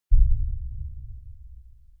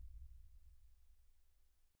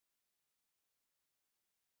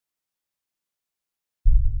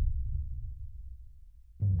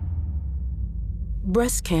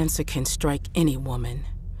Breast cancer can strike any woman,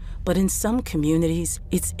 but in some communities,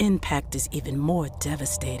 its impact is even more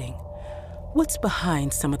devastating. What's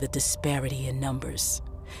behind some of the disparity in numbers?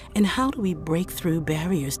 And how do we break through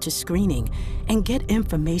barriers to screening and get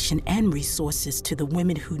information and resources to the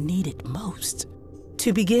women who need it most?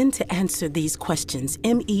 To begin to answer these questions,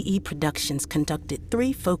 MEE Productions conducted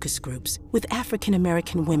 3 focus groups with African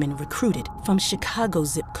American women recruited from Chicago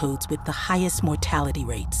zip codes with the highest mortality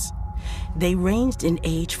rates. They ranged in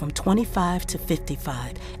age from 25 to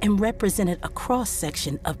 55 and represented a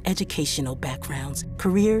cross-section of educational backgrounds,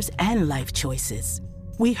 careers, and life choices.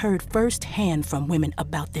 We heard firsthand from women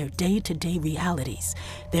about their day-to-day realities,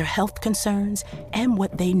 their health concerns, and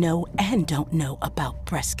what they know and don't know about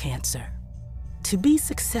breast cancer. To be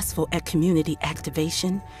successful at community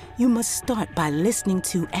activation, you must start by listening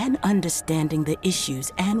to and understanding the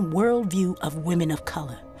issues and worldview of women of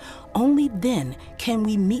color. Only then can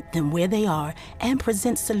we meet them where they are and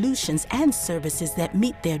present solutions and services that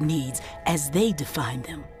meet their needs as they define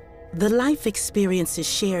them. The life experiences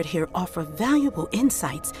shared here offer valuable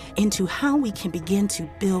insights into how we can begin to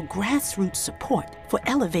build grassroots support for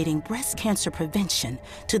elevating breast cancer prevention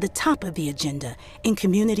to the top of the agenda in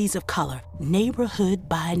communities of color, neighborhood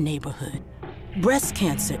by neighborhood. Breast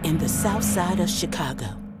cancer in the South Side of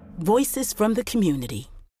Chicago. Voices from the community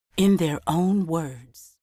in their own words.